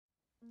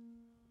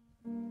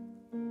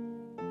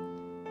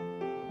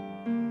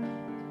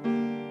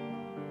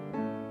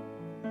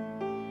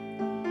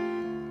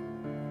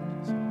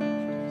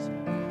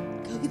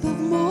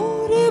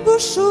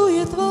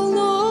бушует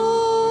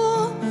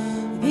волна,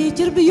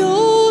 ветер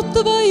бьет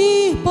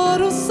твои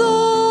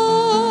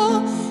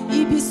паруса,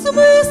 и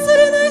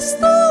бессмысленной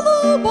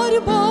стала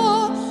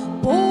борьба.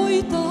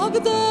 Пой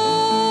тогда.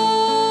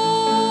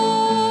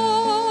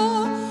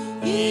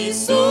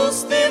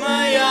 Иисус, ты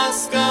моя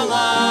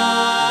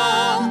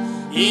скала,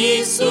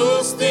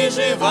 Иисус, ты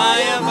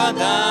живая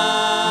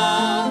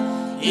вода,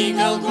 и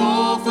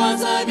Голгофа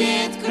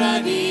завет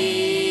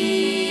крови.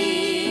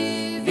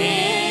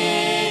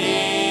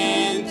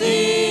 Верен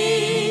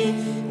ты,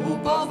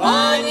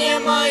 упование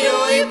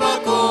мое и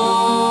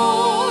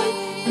покой.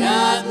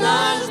 Я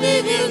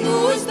однажды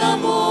вернусь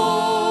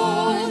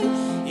домой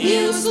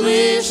и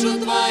услышу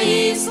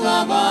твои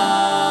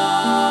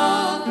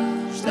слова.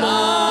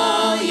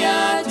 Ждал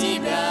я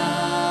тебя.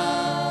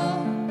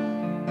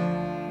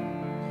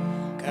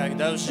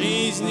 Когда в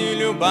жизни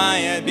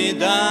любая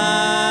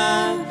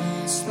беда,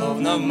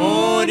 словно в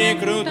море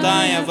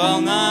крутая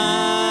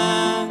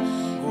волна,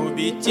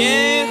 губит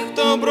тех,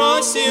 кто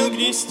бросил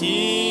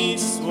грести,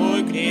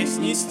 свой крест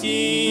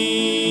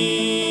нести.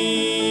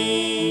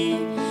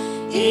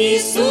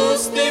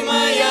 Иисус, ты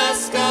моя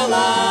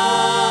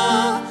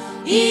скала,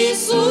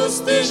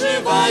 Иисус, ты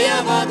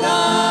живая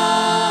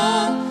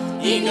вода,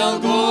 и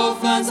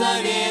Голгофа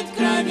завет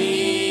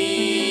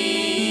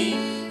крови.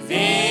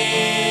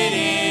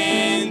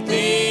 Верен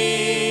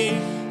ты,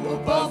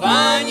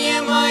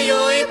 упование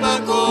мое и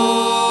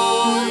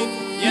покой.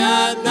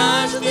 Я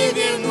однажды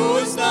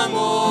вернусь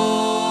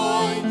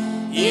домой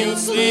и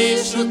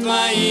услышу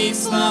твои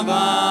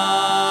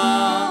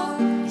слова.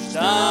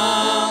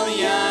 Ждал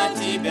я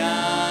тебя.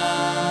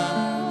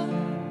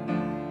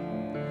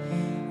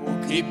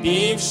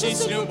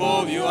 Укрепившись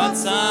любовью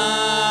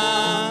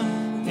Отца,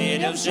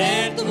 веря в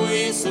жертву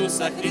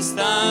Иисуса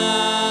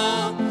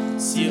Христа,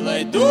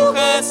 силой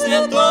Духа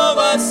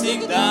Святого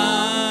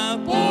всегда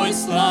пой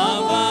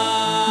слова.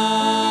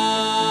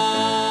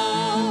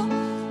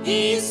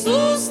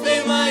 Иисус,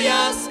 ты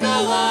моя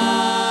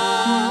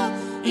скала,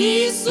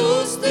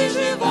 Иисус, ты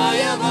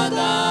живая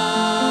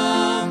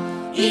вода,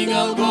 и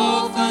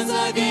Голгофа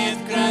завет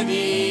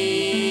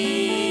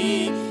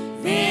крови.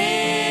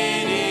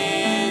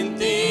 Верен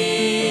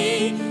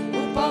ты,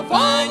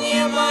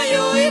 упование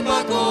мое и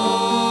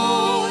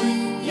покой.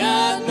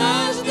 Я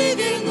однажды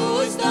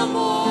вернусь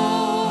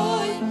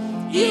домой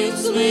и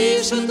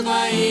услышу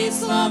твои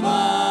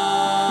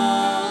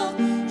слова.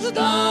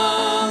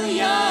 Ждал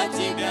я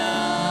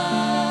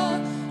тебя.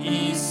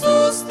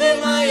 Иисус, ты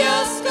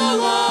моя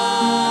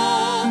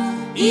скала,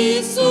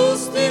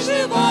 Иисус, ты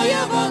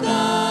живая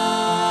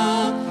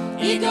вода,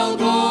 и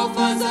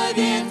Голгофа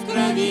завет в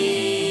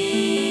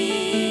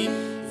крови.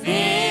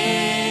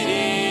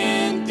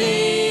 Верен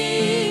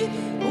ты,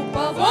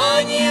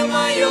 упование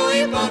мое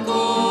и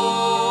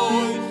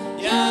покой.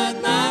 Я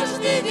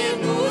однажды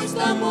вернусь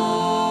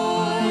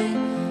домой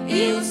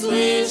и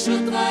услышу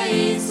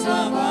твои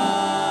слова.